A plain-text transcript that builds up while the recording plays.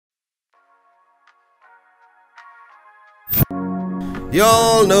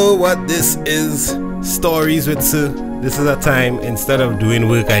Y'all know what this is. Stories with Sir. This is a time, instead of doing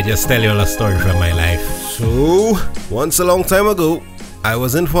work, I just tell y'all a story from my life. So, once a long time ago, I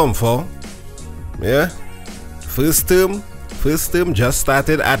was in Form 4. Yeah. First term just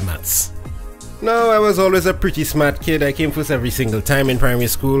started at Maths. Now, I was always a pretty smart kid. I came first every single time in primary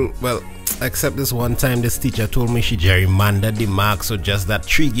school. Well, except this one time this teacher told me she gerrymandered the marks so just that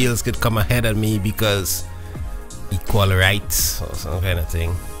 3 girls could come ahead of me because equal rights or some kind of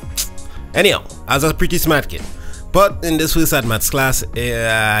thing. Anyhow, I was a pretty smart kid. But in this first Maths class,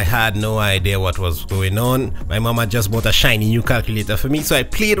 I had no idea what was going on. My mama just bought a shiny new calculator for me, so I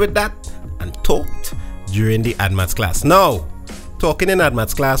played with that and talked during the Maths class. Now, talking in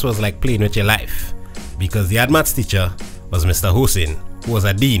Maths class was like playing with your life, because the Maths teacher was Mr. Hussein, who was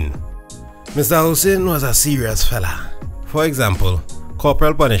a dean. Mr. Hussein was a serious fella. For example,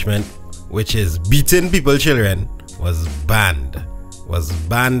 corporal punishment, which is beating children, was banned. Was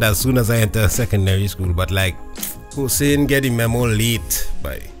banned as soon as I entered secondary school. But like, Hussein get the memo late,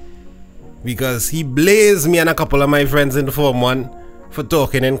 because he blazed me and a couple of my friends in Form 1 for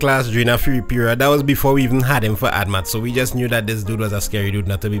talking in class during a free period. That was before we even had him for Maths, so we just knew that this dude was a scary dude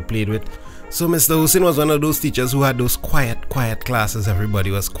not to be played with. So Mr. Hussein was one of those teachers who had those quiet classes.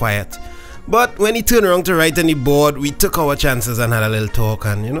 Everybody was quiet. But when he turned around to write on the board, we took our chances and had a little talk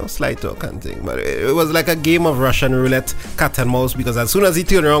and, you know, slight talk and thing. But it was like a game of Russian roulette, cat and mouse, because as soon as he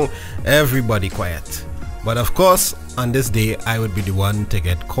turned around, everybody quiet. But of course, on this day, I would be the one to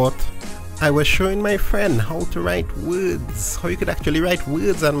get caught. I was showing my friend how to write words, how you could actually write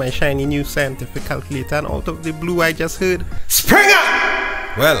words on my shiny new scientific calculator, and out of the blue I just heard, "Springer!"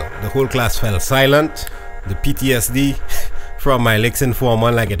 Well, the whole class fell silent. The PTSD from my legs in Form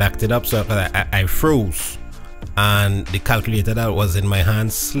 1, like, it acted up, so I froze, and the calculator that was in my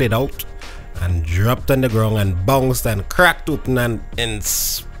hand slid out and dropped on the ground and bounced and cracked open and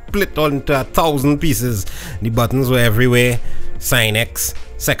split into 1,000 pieces. The buttons were everywhere, sin X,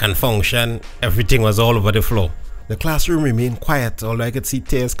 second function, everything was all over the floor. The classroom remained quiet, although I could see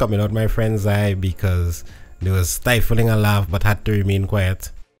tears coming out my friend's eye because they were stifling a laugh but had to remain quiet.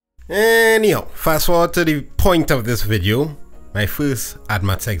 Anyhow, fast forward to the point of this video. My first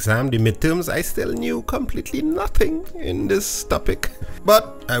Maths exam, the midterms, I still knew completely nothing in this topic.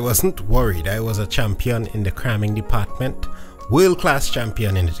 But I wasn't worried. I was a champion in the cramming department, world-class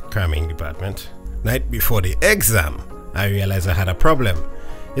champion in the cramming department. Night before the exam, I realized I had a problem.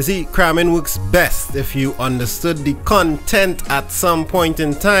 You see, cramming works best if you understood the content at some point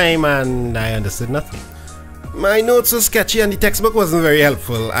in time, and I understood nothing. My notes were sketchy and the textbook wasn't very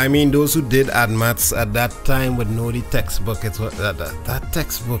helpful. I mean, those who did Maths at that time would know the textbook. It's what that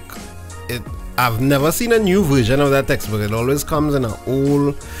textbook. I've never seen a new version of that textbook. It always comes in an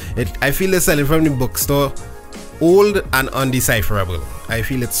old. I feel they sell it from the bookstore, old and undecipherable. I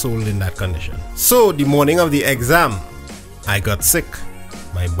feel it's sold in that condition. So the morning of the exam, I got sick.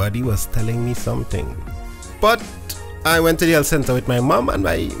 My body was telling me something, but I went to the health center with my mom, and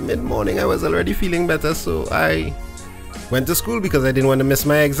by mid-morning I was already feeling better, so I went to school because I didn't want to miss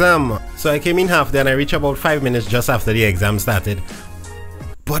my exam. So I came in half day and I reached about 5 minutes just after the exam started.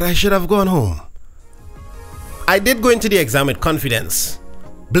 But I should have gone home. I did go into the exam with confidence,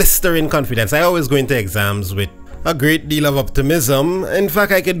 blistering confidence. I always go into exams with a great deal of optimism. In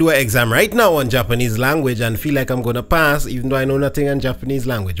fact, I could do an exam right now on Japanese language and feel like I'm gonna pass, even though I know nothing on Japanese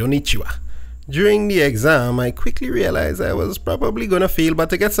language, Konnichiwa. During the exam, I quickly realized I was probably gonna fail, but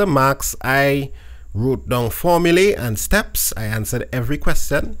to get some marks, I wrote down formulae and steps. I answered every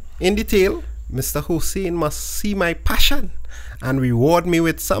question in detail. Mr. Hussein must see my passion and reward me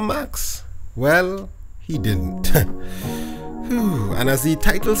with some marks. Well, he didn't. And as the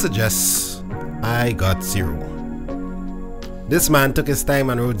title suggests, I got 0. This man took his time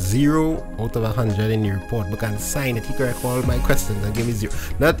and wrote 0 out of 100 in the report book and signed it. He corrected all my questions and gave me 0.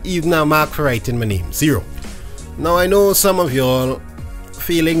 Not even a mark for writing my name. 0. Now I know some of y'all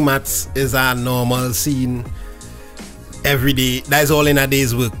failing maths is a normal scene every day. That's all in a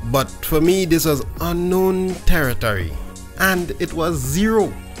day's work. But for me, this was unknown territory. And it was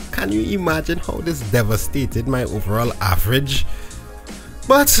 0. Can you imagine how this devastated my overall average?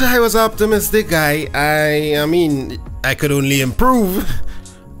 But I was an optimistic guy. I mean, I could only improve.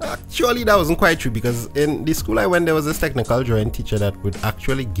 Actually, that wasn't quite true, because in the school I went, there was this technical drawing teacher that would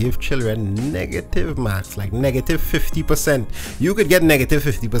actually give children negative marks, like negative 50%. You could get negative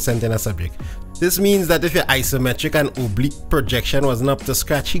 50% in a subject. This means that if your isometric and oblique projection wasn't up to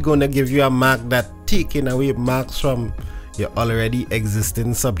scratch, he's gonna give you a mark that taking away marks from your already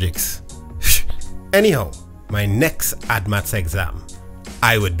existing subjects. Anyhow, my next Maths exam,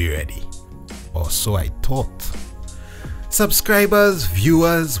 I would be ready, or so I thought. Subscribers,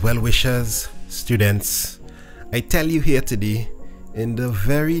 viewers, well-wishers, students, I tell you here today, in the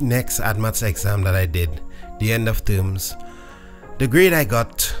very next AdMaths exam that I did, the end of terms, the grade I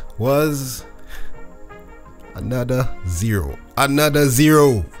got was another zero.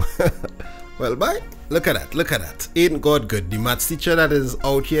 Well, bye. Look at that. Ain't God good? The maths teacher that is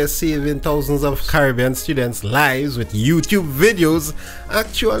out here saving thousands of Caribbean students' lives with YouTube videos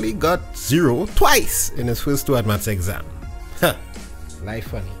actually got zero twice in his first two AdMaths exam. Life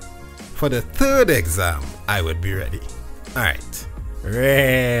funny. For the third exam, I would be ready. Alright,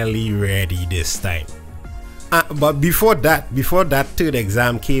 really ready this time. But before that third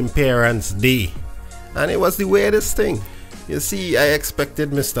exam came Parents' Day. And it was the weirdest thing. You see, I expected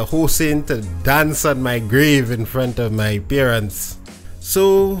Mr. Hossein to dance on my grave in front of my parents.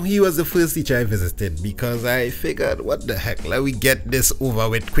 So he was the first teacher I visited because I figured, what the heck, let me get this over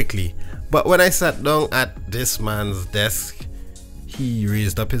with quickly. But when I sat down at this man's desk, he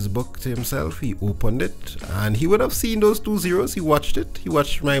raised up his book to himself, he opened it, and he would have seen those 2 zeros. He watched it, he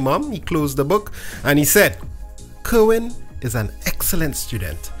watched my mom, he closed the book, and he said, "Kerwin is an excellent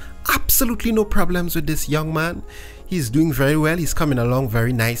student. Absolutely no problems with this young man. He's doing very well. He's coming along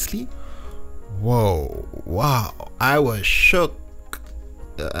very nicely." Whoa, wow, I was shook.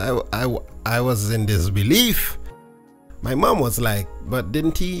 I was in disbelief. My mom was like, "But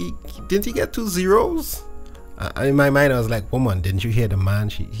didn't he get 2 zeros?" In my mind, I was like, "Woman, didn't you hear the man?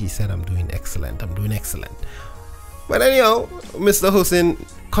 He said I'm doing excellent. But anyhow, Mr. Hossein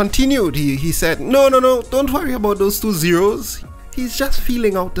continued. He said, no, don't worry about those 2 zeros. He's just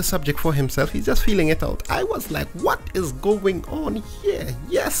feeling out the subject for himself. He's just feeling it out." I was like, what is going on here?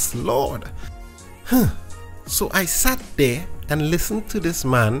 Yes, Lord. So I sat there and listened to this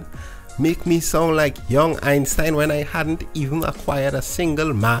man make me sound like young Einstein when I hadn't even acquired a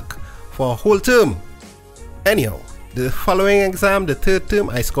single mark for a whole term. Anyhow, the following exam, the third term,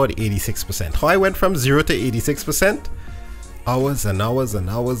 I scored 86%. How I went from 0 to 86%? Hours and hours and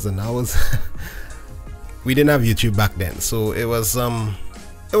hours and hours. We didn't have YouTube back then, so it was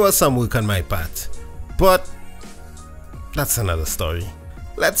some work on my part. But that's another story.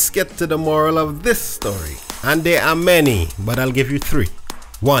 Let's get to the moral of this story. And there are many, but I'll give you 3.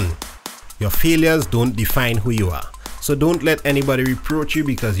 1. Your failures don't define who you are. So don't let anybody reproach you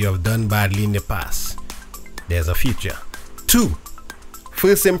because you have done badly in the past. There's a future. 2.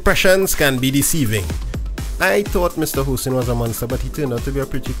 First impressions can be deceiving. I thought Mr. Hossein was a monster, but he turned out to be a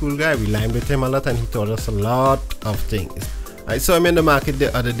pretty cool guy. We lined with him a lot and he taught us a lot of things. I saw him in the market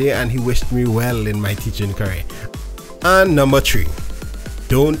the other day and he wished me well in my teaching career. And number 3,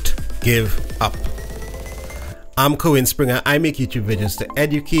 don't give up. I'm Kerwin Springer. I make YouTube videos to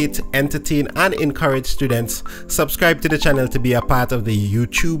educate, entertain, and encourage students. Subscribe to the channel to be a part of the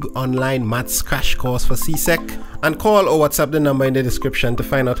YouTube online maths crash course for CSEC. And call or WhatsApp the number in the description to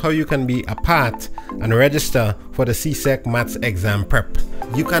find out how you can be a part and register for the CSEC Maths exam prep.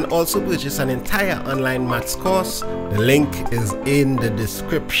 You can also purchase an entire online maths course. The link is in the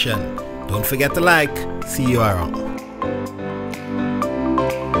description. Don't forget to like. See you around.